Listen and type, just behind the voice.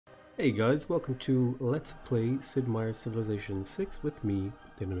Hey guys, welcome to Let's Play Sid Meier's Civilization 6 with me,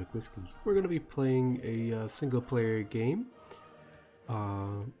 Dynamic Whiskey. We're going to be playing a single player game,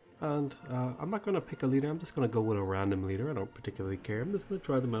 and I'm not going to pick a leader, I'm just going to go with a random leader. I don't particularly care, I'm just going to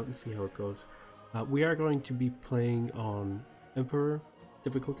try them out and see how it goes. We are going to be playing on Emperor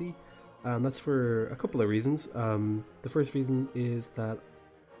difficulty, and that's for a couple of reasons. The first reason is that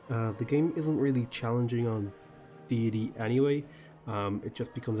the game isn't really challenging on deity anyway. It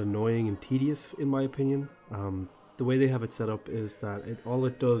just becomes annoying and tedious in my opinion. The way they have it set up is that all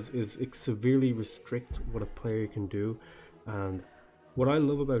it does is it severely restrict what a player can do, and what I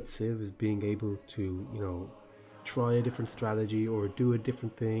love about Civ is being able to, you know, try a different strategy or do a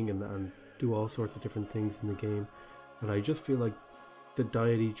different thing and do all sorts of different things in the game. And I just feel like the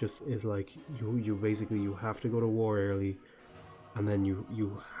deity just is like you basically you have to go to war early, and then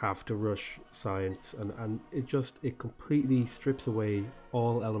you have to rush science, and it completely strips away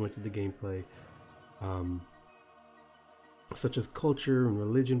all elements of the gameplay, such as culture and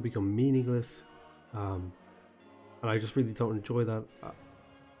religion become meaningless, and I just really don't enjoy that.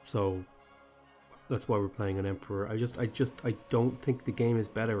 So that's why we're playing an Emperor. I don't think the game is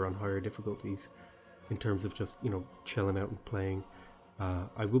better on higher difficulties in terms of just, you know, chilling out and playing.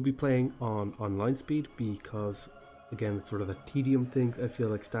 I will be playing on online speed because, again, it's sort of a tedium thing. I feel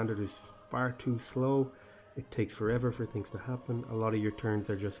like standard is far too slow. It takes forever for things to happen. A lot of your turns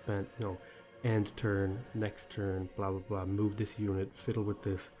are just spent, you know, end turn, next turn, blah blah blah, move this unit, fiddle with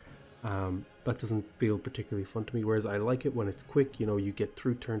this. That doesn't feel particularly fun to me, whereas I like it when it's quick. You know, you get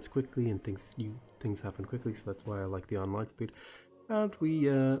through turns quickly and things happen quickly, so that's why I like the online speed. And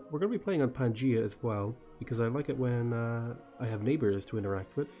we're going to be playing on Pangea as well, because I like it when I have neighbors to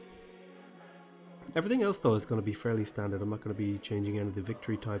interact with. Everything else though is going to be fairly standard. I'm not going to be changing any of the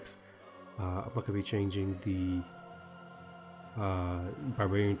victory types. I'm not going to be changing the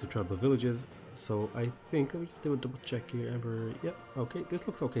barbarians to tribal villages. So I think, let me just do a double check here. Emperor, yep, okay, this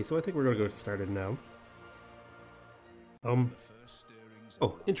looks okay. So I think we're going to go started now.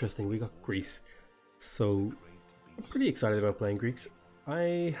 Oh, interesting, we got Greece. So I'm pretty excited about playing Greeks.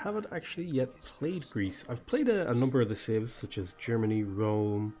 I haven't actually yet played Greece. I've played a number of the civs, such as Germany,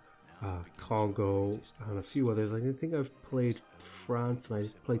 Rome, Congo, and a few others. I think I've played France, and I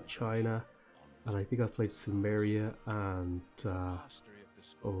played China, and I think I've played Sumeria, and oh,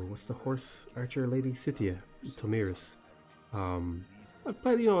 what's the horse archer lady? Scythia, Meiers. I've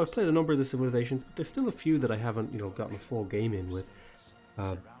played, I've played a number of the civilizations, but there's still a few that I haven't, gotten a full game in with.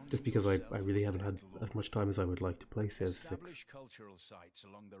 Just because I really haven't had as much time as I would like to play Civ 6.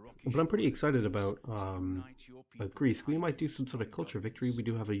 But I'm pretty excited about Greece. We might do some sort of culture victory. We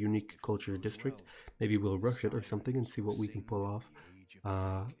do have a unique culture district. Maybe we'll rush it or something and see what we can pull off.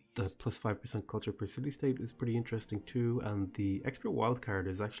 The plus 5% culture per city state is pretty interesting too, and the expert wildcard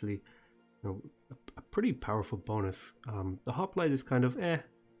is actually, a pretty powerful bonus. The hoplite is kind of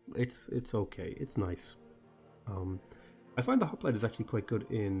it's okay, it's nice. I find the hoplite is actually quite good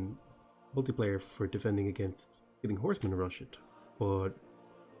in multiplayer for defending against getting horsemen to rush it, but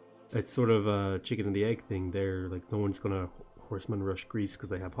it's sort of a chicken and the egg thing there. Like, no one's gonna horseman rush Greece because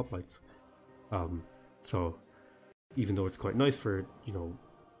they have hoplites. So even though it's quite nice for,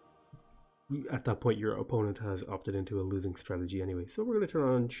 at that point your opponent has opted into a losing strategy anyway. So we're going to turn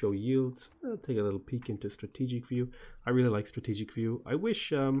on show yields, take a little peek into strategic view. I really like strategic view. I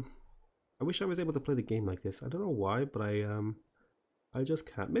wish I was able to play the game like this. I don't know why, but I just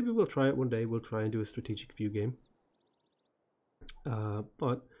can't. Maybe we'll try it one day. We'll try and do a strategic view game.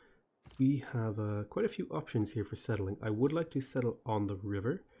 But we have quite a few options here for settling. I would like to settle on the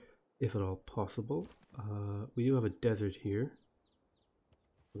river, if at all possible. We do have a desert here.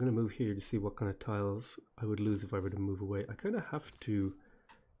 I'm going to move here to see what kind of tiles I would lose if I were to move away. I kind of have to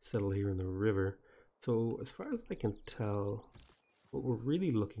settle here in the river. So as far as I can tell, what we're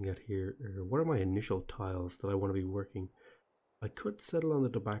really looking at here are what are my initial tiles that I want to be working. I could settle on the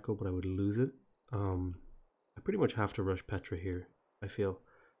tobacco, but I would lose it. I pretty much have to rush Petra here, I feel,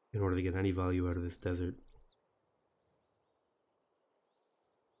 in order to get any value out of this desert.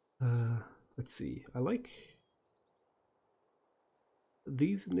 Let's see, I like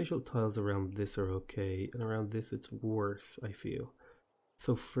these initial tiles around this are okay, and around this it's worse, I feel.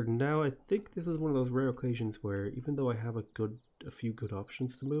 So for now, I think this is one of those rare occasions where, even though I have a few good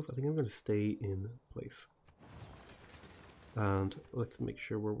options to move, I think I'm going to stay in place. And let's make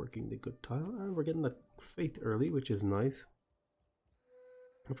sure we're working the good tile, and we're getting that faith early, which is nice.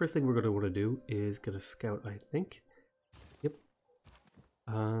 The first thing we're going to want to do is get a scout, I think. Yep.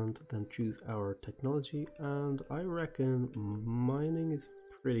 And then choose our technology, and I reckon mining is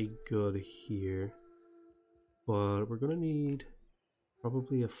pretty good here, but we're going to need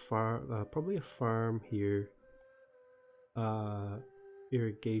Probably a farm here.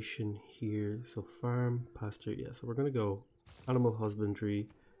 Irrigation here. So farm, pasture. Yeah. So we're gonna go animal husbandry.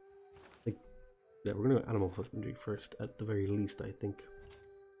 Like, yeah, we're gonna go animal husbandry first at the very least, I think.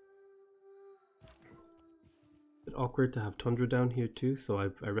 Bit awkward to have tundra down here too, so I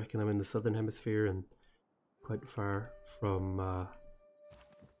reckon I'm in the southern hemisphere and quite far from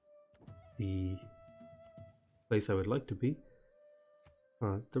the place I would like to be.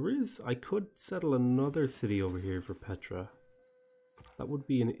 I could settle another city over here for Petra. That would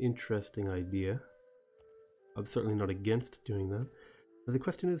be an interesting idea. I'm certainly not against doing that. Now the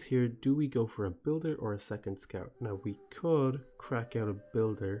question is here, do we go for a builder or a second scout? Now we could crack out a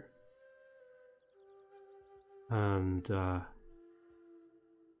builder and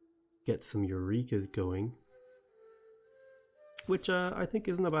get some Eurekas going, which I think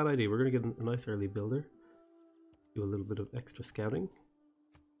isn't a bad idea. We're going to get a nice early builder, do a little bit of extra scouting,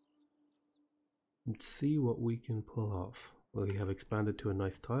 and see what we can pull off. Well, we have expanded to a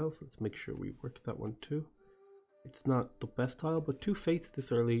nice tile, so let's make sure we work that one too. It's not the best tile, but 2 faiths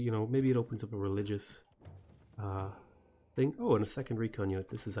this early, you know, maybe it opens up a religious thing. Oh, and a second recon unit.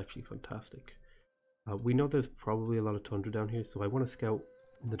 This is actually fantastic. We know there's probably a lot of tundra down here, so I want to scout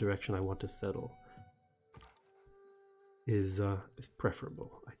in the direction I want to settle. Is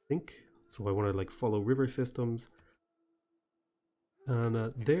preferable, I think. So I want to like follow river systems.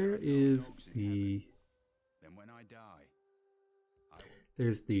 And there is the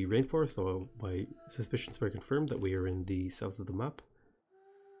there's the rainforest, so my suspicions were confirmed that we are in the south of the map.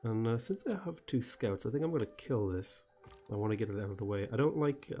 And since I have 2 scouts, I think I'm going to kill this. I want to get it out of the way. I don't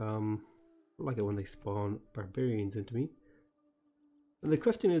like it when they spawn barbarians into me. And the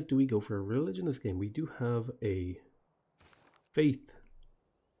question is, do we go for a religion in this game? We do have a faith.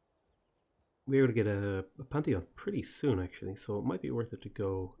 We're going to get a pantheon pretty soon, actually, so it might be worth it to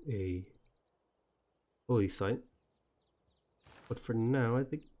go a holy site. But for now, I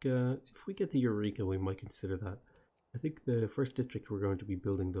think if we get the Eureka, we might consider that. I think the first district we're going to be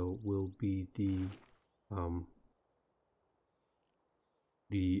building, though, will be the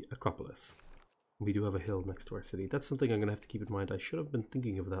Acropolis. We do have a hill next to our city. That's something I'm going to have to keep in mind. I should have been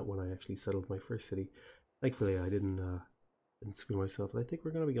thinking of that when I actually settled my first city. Thankfully, I didn't screw myself. I think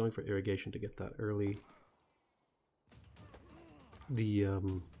we're going to be going for irrigation to get that early.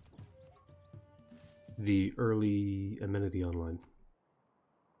 The early amenity online.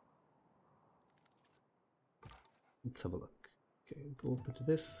 Let's have a look. Okay, go up into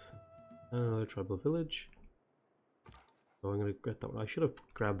this. Another tribal village. So I'm going to get that one. I should have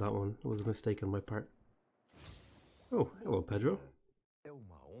grabbed that one. It was a mistake on my part. Oh, hello, Pedro.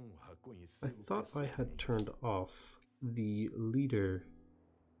 I thought I had turned off the leader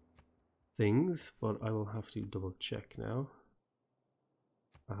things, but I will have to double check now.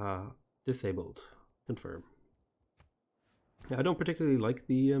 Disabled. Confirm. Yeah, I don't particularly like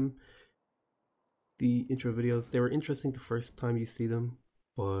the intro videos. They were interesting the first time you see them,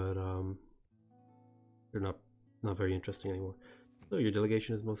 but they're not very interesting anymore. So your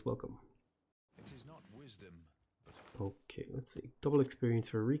delegation is most welcome. It is not wisdom, but okay, let's see. Double experience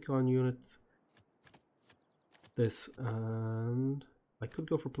for recon units. This, and I could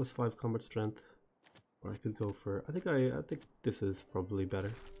go for +5 combat strength, or I could go for. I think this is probably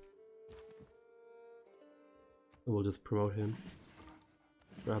better. And we'll just promote him.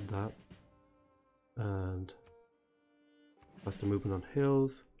 Grab that, and faster movement on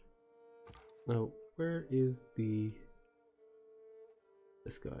hills. Now, where is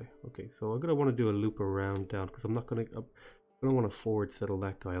this guy? Okay, so I'm gonna want to do a loop around down because I don't want to forward settle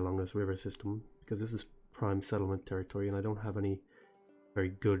that guy along this river system because this is prime settlement territory and I don't have any very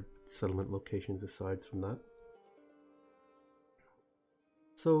good settlement locations aside from that.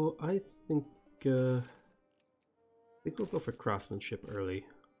 So I think we'll go for craftsmanship early.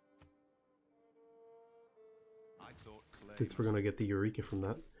 Since we're gonna get the Eureka from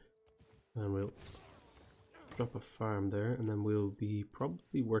that. And we'll drop a farm there, and then we'll be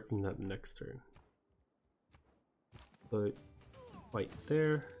probably working that next turn. But right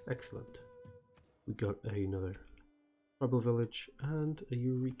there, excellent. We got another tribal village and a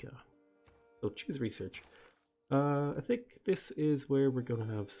Eureka. So choose research. I think this is where we're gonna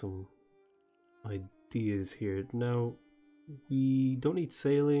have some ideas here. Now, we don't need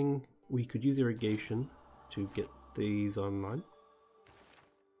sailing. We could use irrigation to get these online.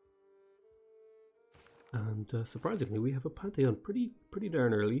 And surprisingly, we have a pantheon pretty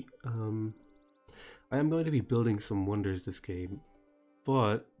darn early. I am going to be building some wonders this game,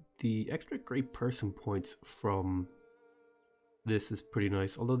 but the extra great person points from this is pretty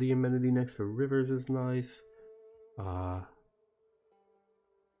nice. Although the amenity next to rivers is nice.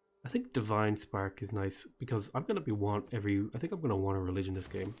 think Divine Spark is nice because I'm gonna be I think I'm gonna want a religion this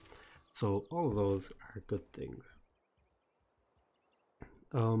game. So all of those are good things.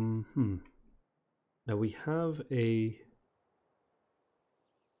 Now we have a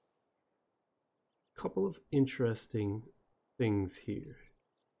couple of interesting things here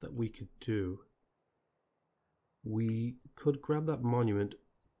that we could do. We could grab that monument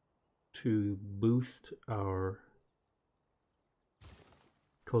to boost our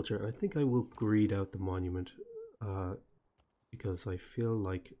culture. I think I will greed out the monument because I feel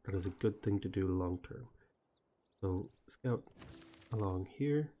like that is a good thing to do long term. So scout along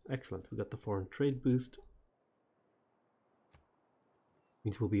here. Excellent. We got the foreign trade boost.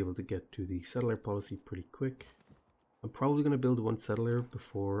 Means we'll be able to get to the settler policy pretty quick. I'm probably going to build one settler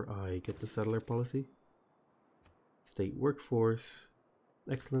before I get the settler policy. State workforce.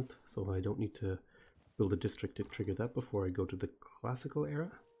 Excellent. So I don't need to build a district to trigger that before I go to the classical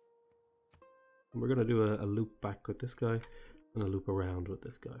era. And we're going to do a loop back with this guy and a loop around with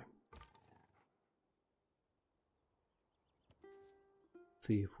this guy.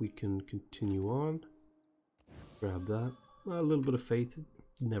 See if we can continue on. Grab that. Well, a little bit of faith.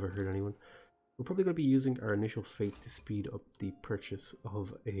 Never hurt anyone. We're probably going to be using our initial faith to speed up the purchase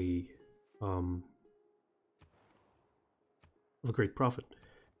of a great prophet.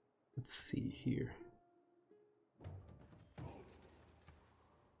 Let's see here.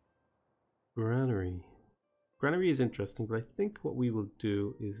 Granary. Granary is interesting, but I think what we will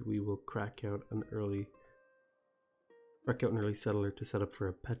do is we will crack out an early settler to set up for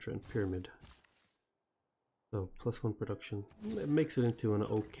a Petra and pyramid. So +1 production. It makes it into an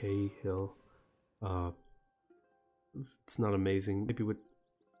okay hill. It's not amazing. Maybe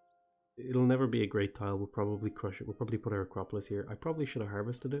it'll never be a great tile. We'll probably crush it. We'll probably put our Acropolis here. I probably should have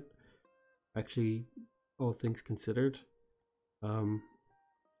harvested it. Actually, all things considered.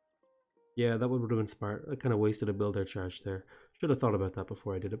 Yeah, that would have been smart. I kind of wasted a builder charge there. Should have thought about that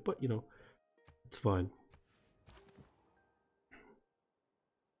before I did it, but you know, it's fine.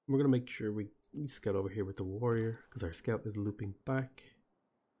 We're going to make sure we scout over here with the warrior, because our scout is looping back.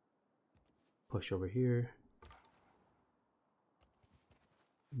 Push over here.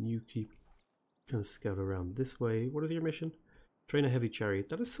 You keep kind of scout around this way. What is your mission? Train a heavy chariot.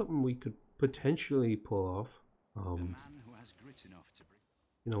 That is something we could potentially pull off.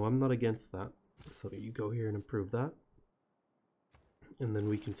 You know, I'm not against that. So you go here and improve that. And then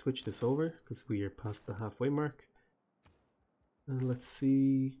we can switch this over, because we are past the halfway mark. And let's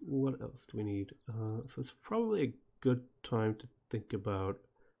see, what else do we need? So it's probably a good time to think about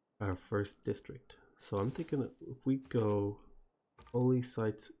our first district. So I'm thinking that if we go holy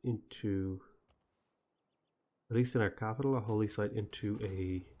sites into, at least in our capital, a holy site into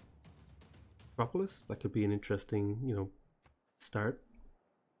a Acropolis, that could be an interesting, you know, start.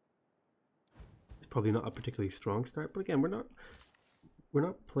 It's probably not a particularly strong start, but again, we're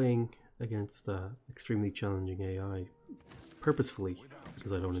not playing against extremely challenging AI purposefully,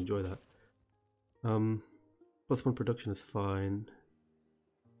 because I don't enjoy that. +1 production is fine.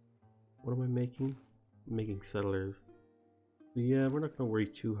 What am I making? I'm making settlers. Yeah, we're not going to worry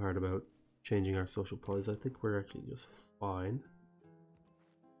too hard about changing our social policies. I think we're actually just fine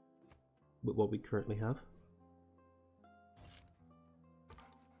with what we currently have.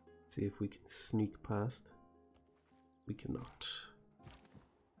 See if we can sneak past. We cannot.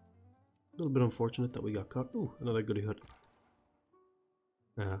 A little bit unfortunate that we got caught. Ooh, another goody hood.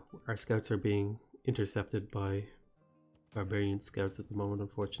 Our scouts are being intercepted by barbarian scouts at the moment,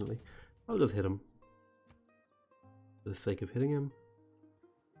 unfortunately. I'll just hit him for the sake of hitting him.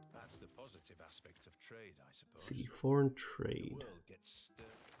 That's the positive aspect of trade, I suppose. See, foreign trade.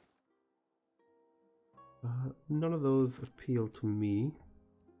 None of those appeal to me.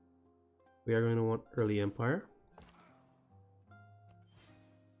 We are going to want early empire.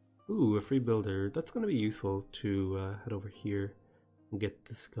 Ooh, a free builder. That's going to be useful to head over here and get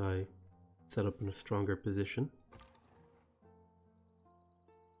this guy set up in a stronger position.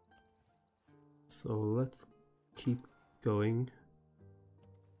 So let's keep going.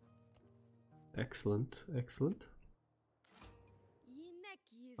 Excellent, excellent.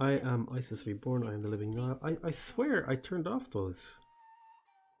 I am Isis Reborn, I am the Living Nile. I swear I turned off those.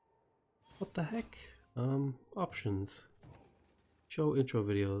 What the heck? Options. Show intro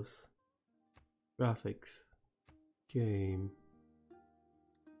videos. Graphics. Game.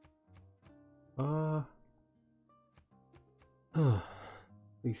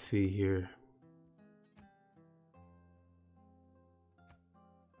 Let's see here.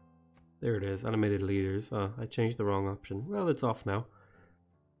 There it is, animated leaders. I changed the wrong option. Well, it's off now.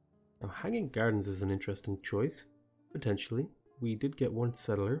 Now, hanging gardens is an interesting choice, potentially. We did get one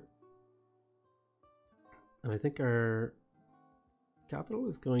settler. And I think our capital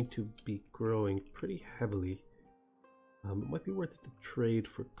is going to be growing pretty heavily. It might be worth it to trade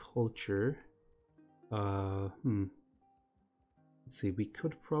for culture. Let's see, we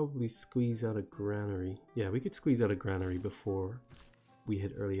could probably squeeze out a granary. Yeah, we could squeeze out a granary before we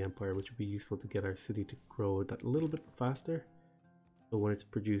hit early empire, which would be useful to get our city to grow that little bit faster. So when it's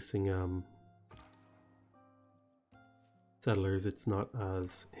producing settlers, it's not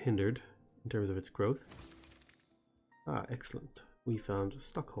as hindered in terms of its growth. Ah, excellent. We found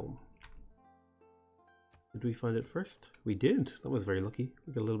Stockholm. Did we find it first? We did. That was very lucky.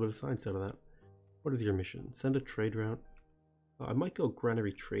 We got a little bit of science out of that. What is your mission? Send a trade route. I might go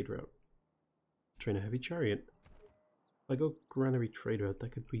granary trade route. Train a heavy chariot. If I go granary trade route,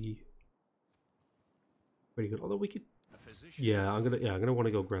 that could be pretty good. Although we could, yeah, I'm gonna want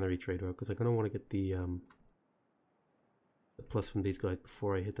to go granary trade route because I'm gonna want to get the plus from these guys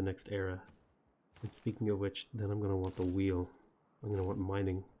before I hit the next era. And speaking of which, then I'm gonna want the wheel. I'm gonna want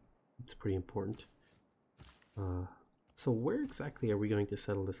mining. It's pretty important. So where exactly are we going to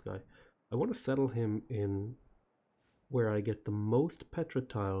settle this guy? I want to settle him in where I get the most Petra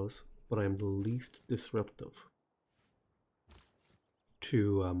tiles, but I'm the least disruptive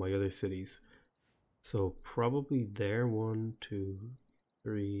to my other cities. So probably there, 1, 2,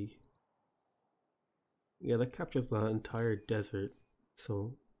 3. Yeah, that captures the entire desert.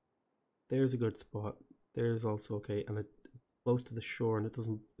 So there's a good spot. There's also okay, and it's close to the shore, and it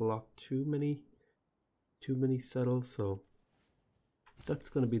doesn't block too many settles. So that's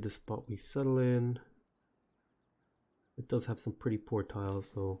going to be the spot we settle in. It does have some pretty poor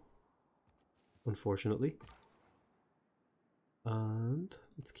tiles though, unfortunately. And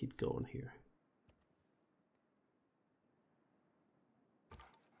let's keep going here.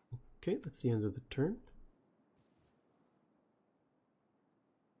 Okay, that's the end of the turn.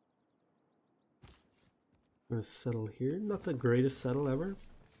 I'm going to settle here. Not the greatest settle ever,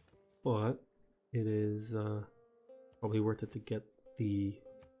 but it is probably worth it to get the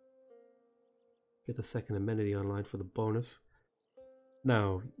second amenity online for the bonus.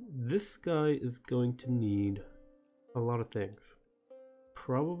 Now, this guy is going to need a lot of things.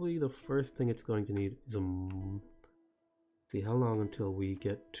 Probably the first thing it's going to need is a... See, how long until we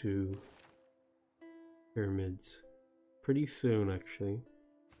get to pyramids? Pretty soon, actually.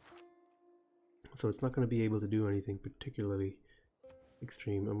 So it's not going to be able to do anything particularly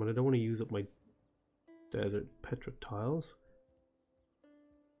extreme. I mean, I don't want to use up my desert Petra tiles.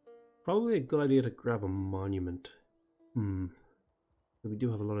 Probably a good idea to grab a monument. We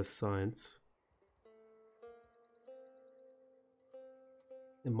do have a lot of science.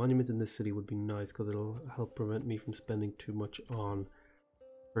 A monument in this city would be nice because it'll help prevent me from spending too much on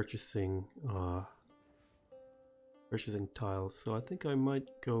purchasing tiles. So I think I might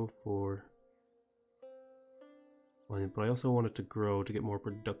go for monument, but I also want it to grow to get more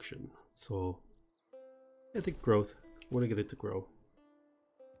production. So I think growth. I want to get it to grow.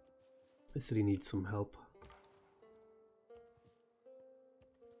 This city needs some help.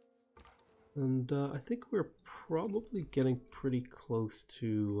 And I think we're probably getting pretty close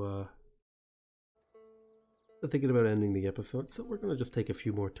to thinking about ending the episode, so we're going to just take a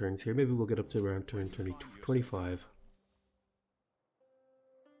few more turns here. Maybe we'll get up to around turn 25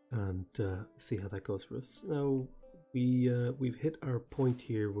 and see how that goes for us. Now, we've hit our point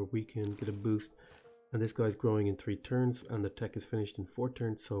here where we can get a boost, and this guy's growing in 3 turns, and the tech is finished in 4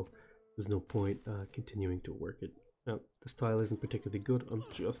 turns, so there's no point continuing to work it. Now, this tile isn't particularly good. I'm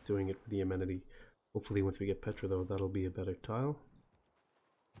just doing it for the amenity. Hopefully once we get Petra though, that'll be a better tile.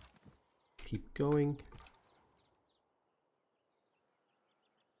 Keep going.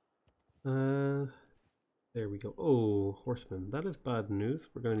 There we go. Oh, horsemen. That is bad news.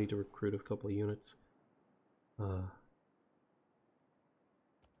 We're going to need to recruit a couple of units. Let's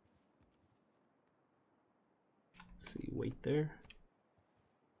see, wait there.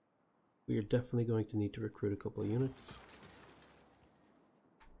 We are definitely going to need to recruit a couple of units.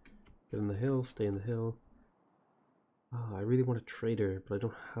 Get in the hill, stay in the hill. I really want a trader, but I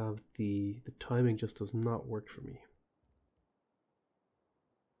don't have the timing just does not work for me.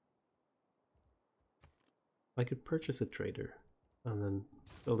 I could purchase a trader and then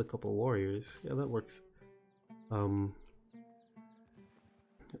build a couple of warriors. Yeah, that works. So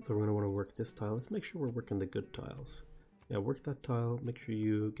we're going to want to work this tile. Let's make sure we're working the good tiles. Yeah, work that tile. Make sure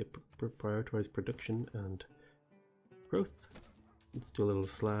you get prioritize production and growth. Let's do a little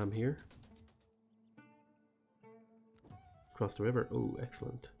slam here. Across the river. Oh,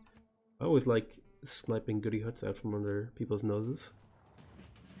 excellent. I always like sniping goody huts out from under people's noses.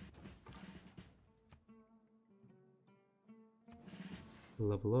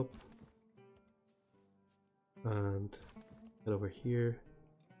 Level up. and head over here.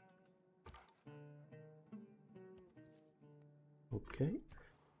 Okay.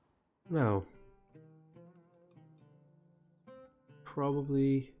 Now,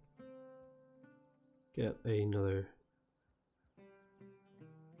 probably get another.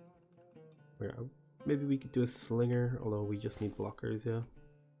 Maybe we could do a slinger, although we just need blockers, yeah.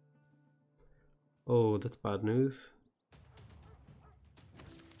 Oh, that's bad news.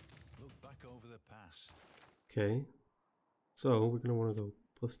 Look back over the past. Okay. So we're gonna want to go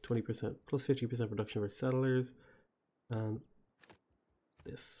plus 20%, plus 50% production for settlers, and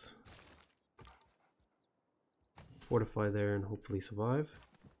this. Fortify there and hopefully survive.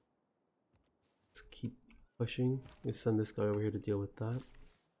 Let's keep pushing. Let's send this guy over here to deal with that.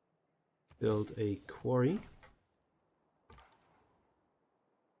 Build a quarry.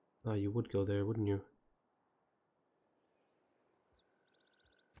 Ah, you would go there, wouldn't you?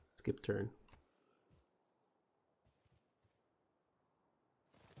 Skip turn.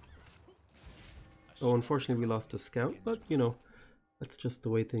 Oh, unfortunately we lost a scout, but you know, that's just the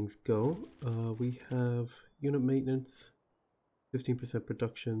way things go. We have unit maintenance, 15%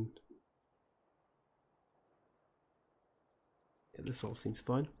 production. Yeah, this all seems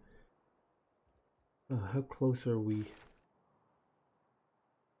fine. How close are we?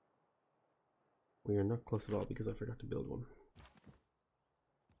 We are not close at all because I forgot to build one.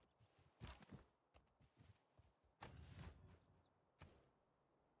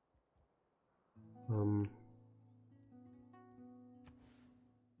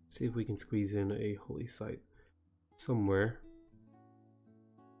 See if we can squeeze in a holy site somewhere.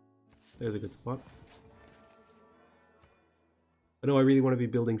 There's a good spot. I know I really want to be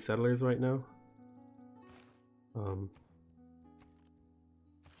building settlers right now.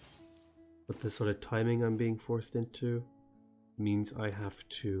 But the sort of timing I'm being forced into means I have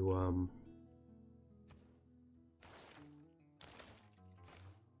to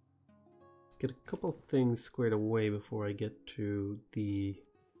get a couple things squared away before I get to the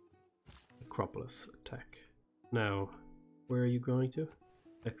Acropolis attack. Now, where are you going to?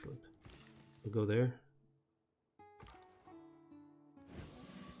 Excellent. We'll go there.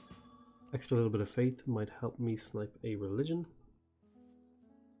 Extra little bit of faith might help me snipe a religion.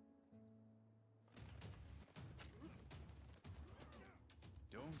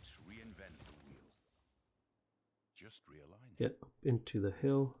 Don't reinvent the wheel. Just realign it. Get up into the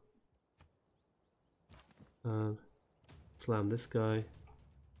hill. And slam this guy.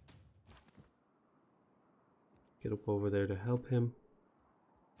 Get up over there to help him.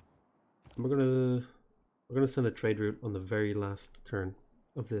 And we're gonna send a trade route on the very last turn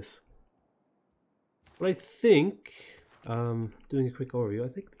of this. But I think, doing a quick overview, I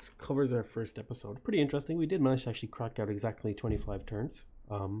think this covers our first episode. Pretty interesting. We did manage to actually crack out exactly 25 turns.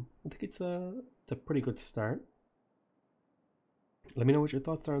 I think it's a pretty good start. Let me know what your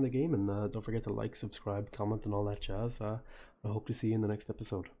thoughts are on the game, and don't forget to like, subscribe, comment, and all that jazz. I hope to see you in the next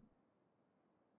episode.